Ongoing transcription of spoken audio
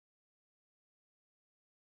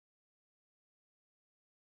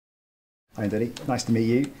Hi Andoni, nice to meet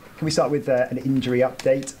you. Can we start with an injury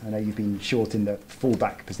update? I know you've been short in the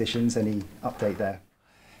full-back positions. Any update there?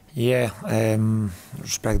 Yeah,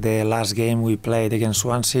 respect the last game we played against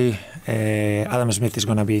Swansea, Adam Smith is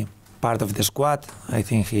going to be part of the squad. I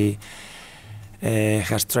think he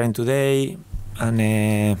has trained today,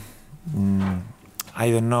 and I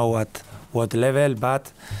don't know at what level,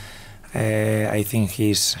 but I think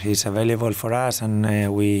he's available for us, and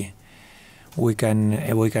we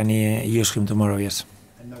can use him tomorrow. Yes.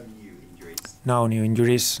 And no new injuries? No new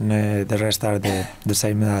injuries. The rest are the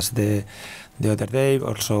same as the other day.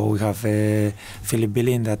 Also, we have Philip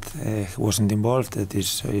Billing that wasn't involved. That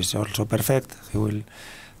is also perfect. He will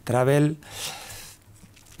travel.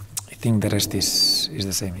 I think the rest is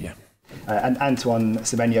the same. Yeah. And Antoine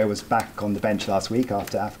Semenyo was back on the bench last week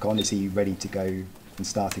after AFCON. Is he ready to go and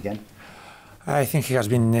start again? I think he has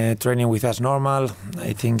been training with us normal.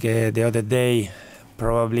 I think the other day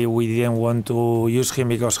probably we didn't want to use him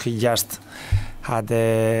because he just had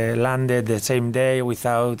landed the same day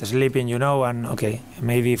without sleeping, and okay,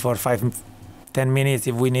 maybe for 5-10 minutes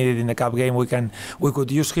if we needed in the cup game we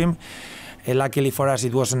could use him. Luckily for us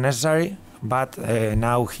it wasn't necessary, but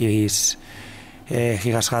now he has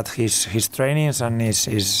had his trainings and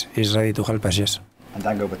is ready to help us. Yes. And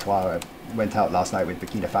Dango Batoir went out last night with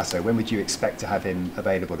Burkina Faso. When would you expect to have him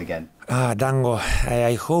available again? Dango,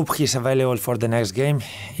 I hope he's available for the next game.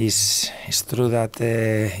 It's true that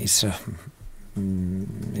it's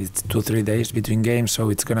 2-3 days between games, so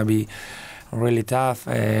it's gonna be really tough.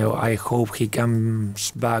 I hope he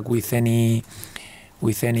comes back with any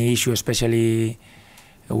issue, especially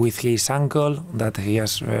with his ankle, that he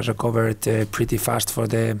has recovered pretty fast for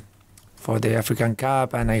the African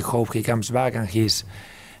Cup, and I hope he comes back and he's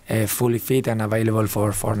fully fit and available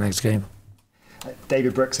for next game.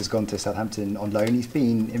 David Brooks has gone to Southampton on loan. He's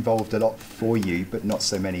been involved a lot for you, but not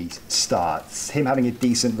so many starts. Him having a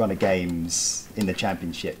decent run of games in the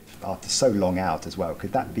Championship after so long out as well,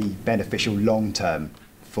 could that be beneficial long term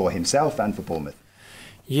for himself and for Bournemouth?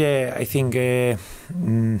 Yeah, I think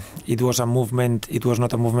it was a movement. It was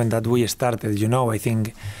not a movement that we started. I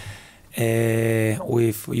think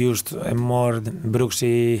we've used more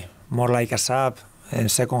Brooksy more like a sub in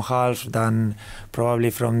second half than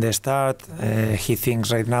probably from the start. He thinks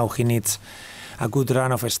right now he needs a good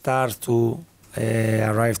run of stars to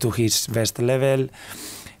arrive to his best level,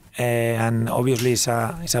 and obviously he's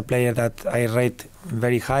a player that I rate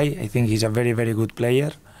very high. I think he's a very, very good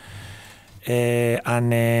player,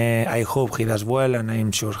 and I hope he does well, and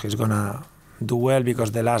I'm sure he's gonna do well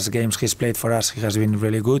because the last games he's played for us he has been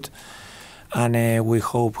really good, and we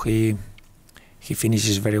hope he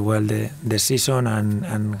finishes very well the season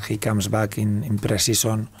and he comes back in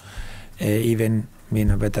pre-season even being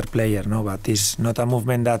a better player. But it's not a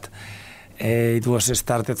movement that it was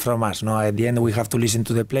started from us. At the end we have to listen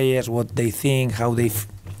to the players, what they think, how they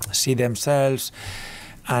see themselves,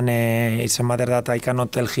 and it's a matter that I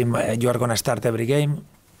cannot tell him you are going to start every game.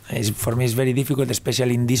 For me it's very difficult,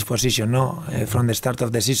 especially in this position. From the start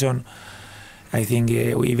of the season I think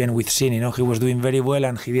even with Cini, he was doing very well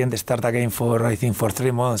and he didn't start again for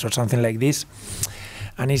 3 months or something like this.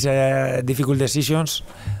 And it's difficult decisions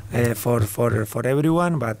for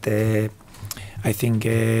everyone, but I think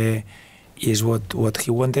is what he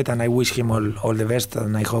wanted, and I wish him all the best,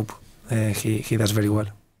 and I hope he does very well.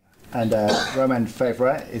 And Romain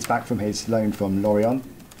Faivre is back from his loan from Lorient.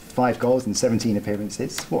 5 goals and 17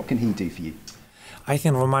 appearances. What can he do for you? I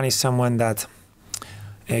think Romain is someone that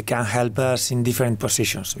can help us in different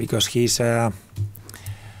positions because he's a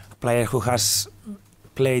player who has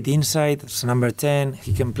played inside, it's number 10.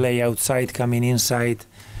 He can play outside, coming inside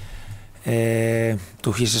to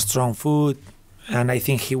his strong foot, and I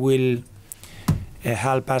think he will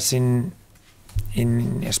help us in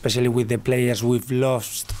especially with the players we've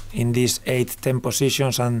lost in these 8-10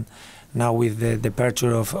 positions, and now with the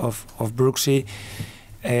departure of Brooksy,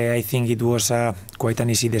 I think it was quite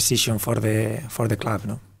an easy decision for the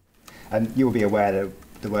club. And you will be aware that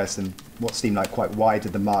there were some what seemed like quite wide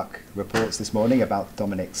of the mark reports this morning about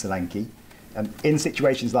Dominic Solanke. In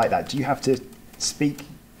situations like that, do you have to speak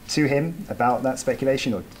to him about that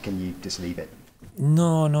speculation, or can you just leave it?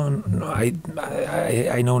 No. I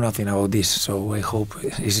know nothing about this, so I hope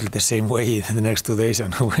it's the same way the next 2 days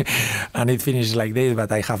and it finishes like this,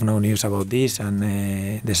 but I have no news about this, and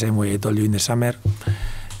the same way I told you in the summer,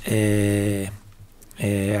 I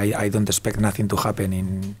don't expect nothing to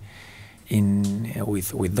happen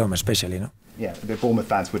with them especially. Yeah, the Bournemouth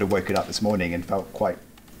fans would have woken up this morning and felt quite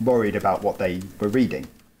worried about what they were reading.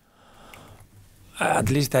 At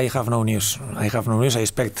least I have no news. I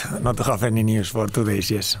expect not to have any news for 2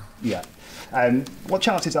 days, yes. Yeah. What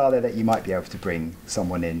chances are there that you might be able to bring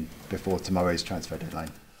someone in before tomorrow's transfer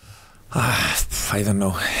deadline? I don't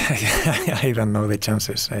know. I don't know the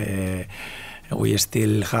chances. We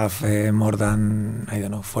still have more than,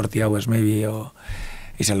 40 hours maybe, or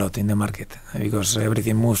it's a lot in the market because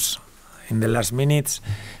everything moves in the last minutes.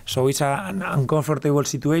 So it's an uncomfortable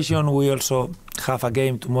situation. We also have a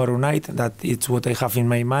game tomorrow night. That it's what I have in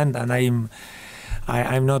my mind, and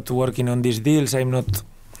I'm not working on these deals. I'm not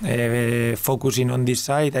focusing on this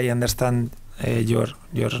side. I understand your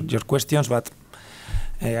questions, but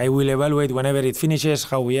I will evaluate whenever it finishes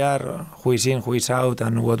how we are, who is in, who is out,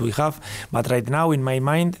 and what we have. But right now, in my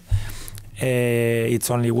mind,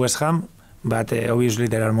 it's only West Ham. But obviously,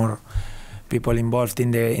 there are more people involved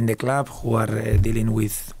in the club who are dealing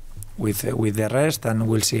with the rest, and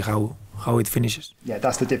we'll see how it finishes. Yeah,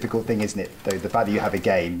 that's the difficult thing, isn't it? Though the fact that you have a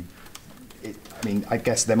game, I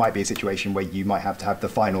guess there might be a situation where you might have to have the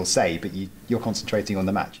final say, but you're concentrating on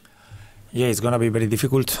the match. Yeah, it's going to be very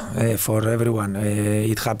difficult for everyone.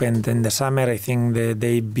 It happened in the summer, I think the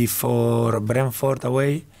day before Brentford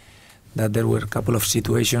away, that there were a couple of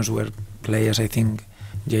situations where players, I think,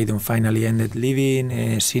 Jadon finally ended leaving,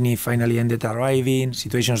 Cini finally ended arriving,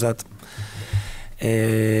 situations that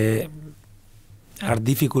are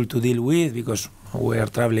difficult to deal with because we are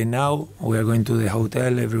traveling now, we are going to the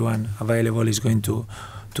hotel, everyone available is going to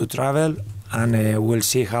travel, and we'll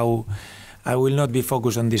see how. I will not be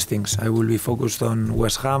focused on these things. I will be focused on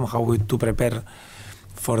West Ham, how to prepare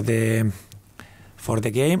for the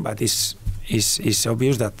game, but it's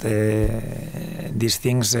obvious that these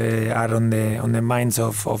things are on the minds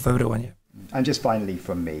of everyone. Yeah. And just finally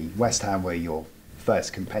from me, West Ham were your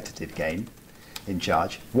first competitive game in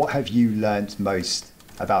charge. What have you learnt most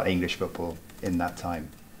about English football in that time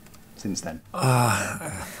since then?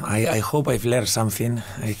 I hope I've learned something.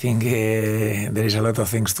 I think there is a lot of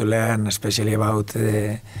things to learn, especially about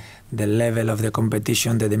the level of the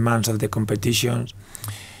competition, the demands of the competitions.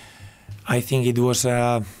 I think it was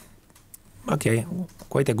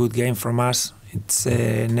quite a good game from us. It's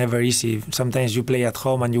never easy. Sometimes you play at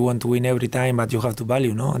home and you want to win every time, but you have to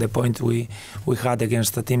value, the point we had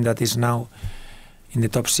against a team that is now in the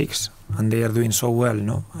top 6, and they are doing so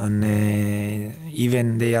well, and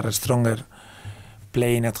even they are stronger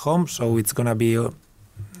playing at home, so it's gonna be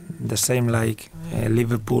the same like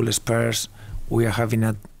Liverpool, Spurs. We are having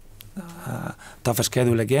a tough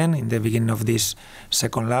schedule again in the beginning of this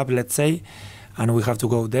second lap, let's say, and we have to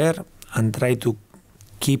go there and try to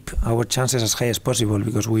keep our chances as high as possible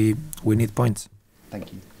because we need points.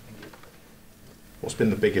 Thank you. What's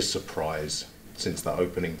been the biggest surprise since that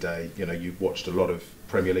opening day? You've watched a lot of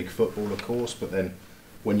Premier League football, of course, but then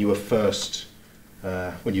when you first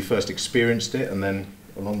experienced it, and then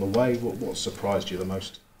along the way, what surprised you the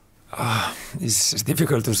most? It's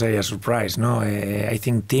difficult to say a surprise, no? I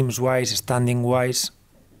think teams-wise, standing-wise,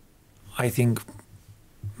 I think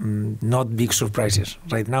not big surprises.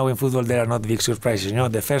 Right now in football, there are not big surprises.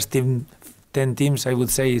 The first 10 teams, I would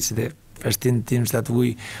say, is the first 10 teams that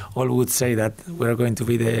we all would say that we are going to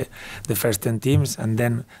be the first 10 teams, and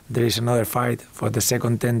then there is another fight for the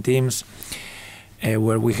second 10 teams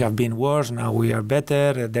where we have been worse, now we are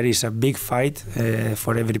better. There is a big fight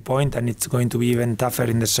for every point, and it's going to be even tougher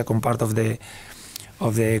in the second part of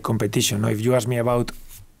the competition. Now, if you ask me about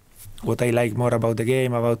what I like more about the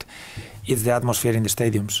game, it's the atmosphere in the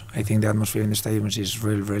stadiums. I think the atmosphere in the stadiums is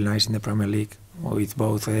really, really nice in the Premier League, with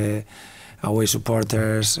both away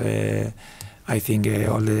supporters. I think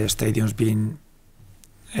all the stadiums being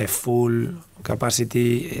full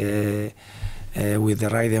capacity with the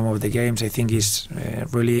rhythm of the games. I think is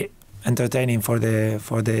really entertaining for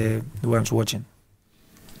the ones watching.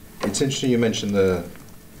 It's interesting you mentioned the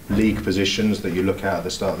league positions that you look at the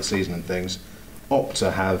start of the season and things.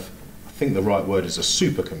 Opta have, I think the right word is a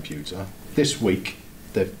supercomputer. This week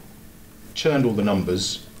they've churned all the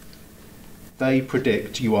numbers. They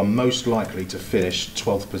predict you are most likely to finish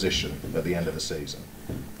 12th position at the end of the season.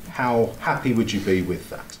 How happy would you be with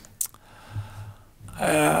that?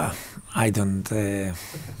 I don't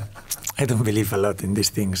believe a lot in these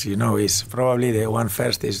things. It's probably the one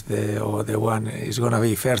first or the one is going to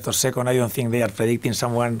be first or second. I don't think they are predicting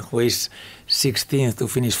someone who is 16th to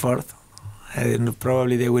finish 4th.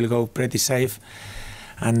 Probably they will go pretty safe,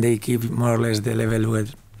 and they keep more or less the level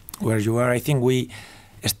where you are. I think we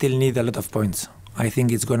still need a lot of points. I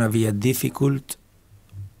think it's going to be a difficult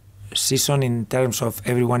season in terms of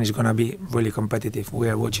everyone is going to be really competitive. We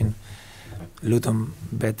are watching Luton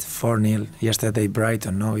bet 4-0 yesterday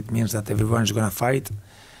Brighton. No, it means that everyone is going to fight.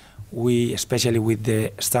 We, especially with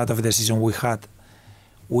the start of the season we had,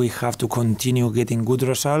 we have to continue getting good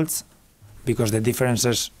results because the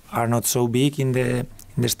differences are not so big in the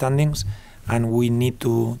standings, and we need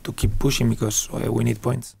to keep pushing because we need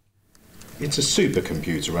points. It's a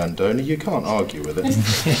supercomputer, Andoni. You can't argue with it.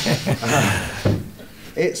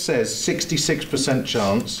 It says 66%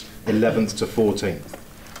 chance, 11th to 14th.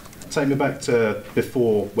 Take me back to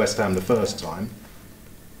before West Ham the first time.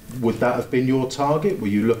 Would that have been your target? Were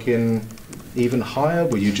you looking even higher?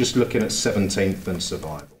 Were you just looking at 17th and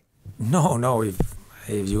survival? No. If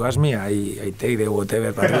you ask me, I take the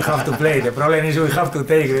whatever, but we have to play. The problem is we have to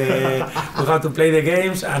play the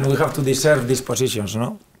games, and we have to deserve these positions,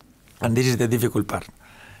 no? And this is the difficult part.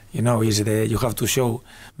 You know, you have to show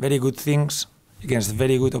very good things against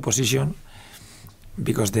very good opposition,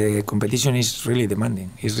 because the competition is really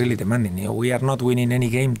demanding. It's really demanding. You know, we are not winning any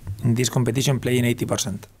game in this competition playing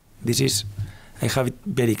 80%. I have it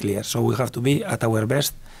very clear. So we have to be at our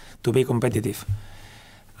best to be competitive.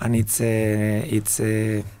 And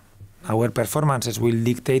our performances will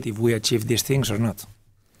dictate if we achieve these things or not.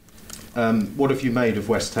 What have you made of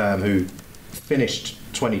West Ham, who finished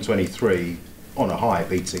 2023 on a high,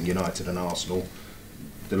 beating United and Arsenal?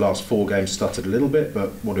 The last 4 games stuttered a little bit, but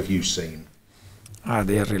what have you seen?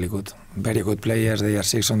 They are really good. Very good players. They are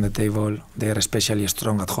 6th on the table. They are especially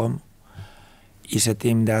strong at home. It's a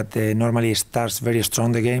team that normally starts very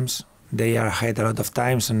strong the games. They are ahead a lot of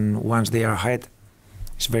times, and once they are ahead,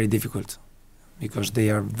 it's very difficult because they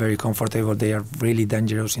are very comfortable. They are really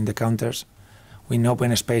dangerous in the counters. We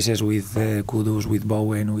open spaces with Kudus, with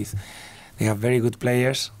Bowen. They have very good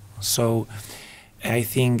players. So I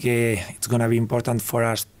think it's going to be important for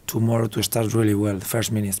us tomorrow to start really well.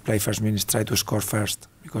 Play first minutes, try to score first,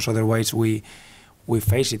 because otherwise we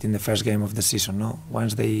face it in the first game of the season. No,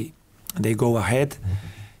 once they go ahead,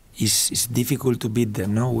 it's difficult to beat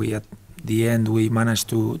them. No, at the end we managed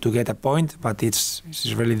to get a point, but it's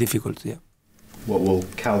really difficult. Yeah. What will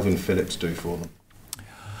Calvin Phillips do for them?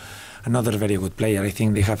 Another very good player. I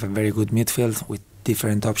think they have a very good midfield with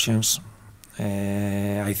different options.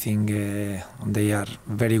 I think they are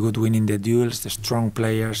very good winning the duels, the strong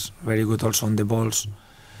players, very good also on the balls.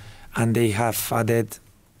 And they have added,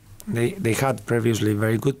 they had previously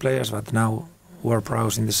very good players, but now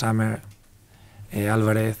Ward-Prowse in the summer,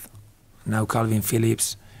 Alvarez, now Calvin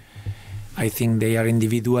Phillips. I think they are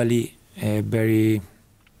individually very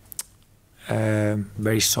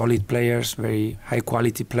solid players, very high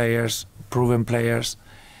quality players, proven players.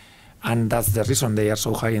 And that's the reason they are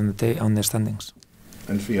so high on the standings.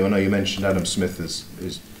 And for you, I know you mentioned Adam Smith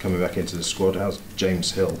is coming back into the squad. How's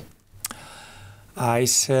James Hill?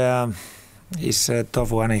 It's a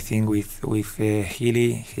tough one, I think, with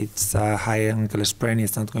Healy. It's a high ankle sprain.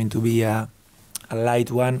 It's not going to be a light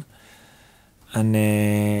one, and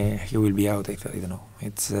he will be out. I don't know.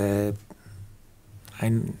 It's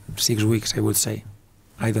 6 weeks, I would say.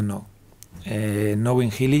 I don't know. Knowing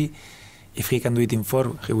Healy, if he can do it in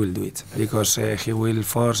 4, he will do it, because he will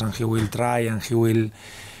force and he will try and he will.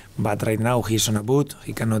 But right now he's on a boot.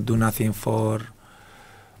 He cannot do nothing for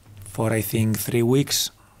I think 3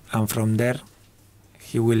 weeks, and from there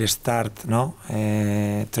he will start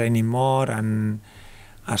training more, and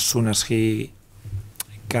as soon as he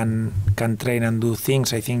can train and do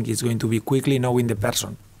things, I think it's going to be quickly, knowing the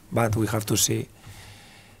person. But we have to see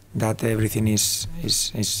that everything is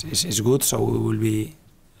good, so we will be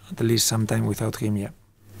at least some time without him. Yeah.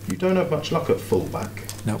 You don't have much luck at fullback.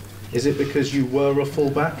 No. Is it because you were a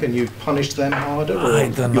fullback and you punished them harder? Or I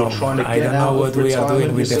don't know. I don't know what we are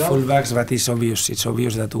doing with yourself? the fullbacks, but it's obvious. It's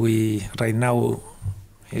obvious that we right now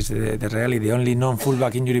is the reality. The only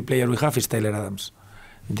non-fullback injury player we have is Taylor Adams.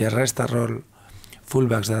 The rest are all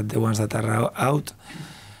fullbacks, the ones that are out,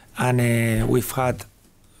 and we've had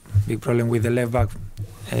big problem with the left back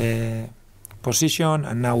position,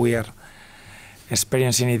 and now we are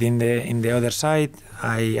experiencing it in the other side.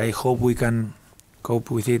 I hope we can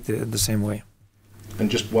cope with it the same way. And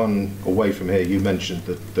just one away from here, you mentioned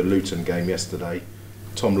the Luton game yesterday.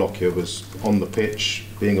 Tom Lockyer was on the pitch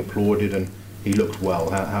being applauded and he looked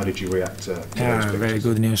well. How did you react to those pictures? Very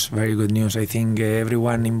good news, very good news. I think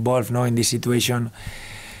everyone involved in this situation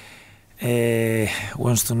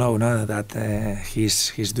wants to know that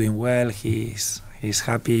he's doing well, he's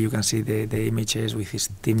happy. You can see the images with his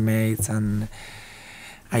teammates, and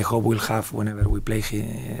I hope we'll have, whenever we play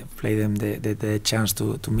them, the chance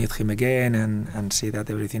to meet him again and see that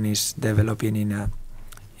everything is developing in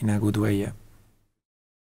a good way. Yeah.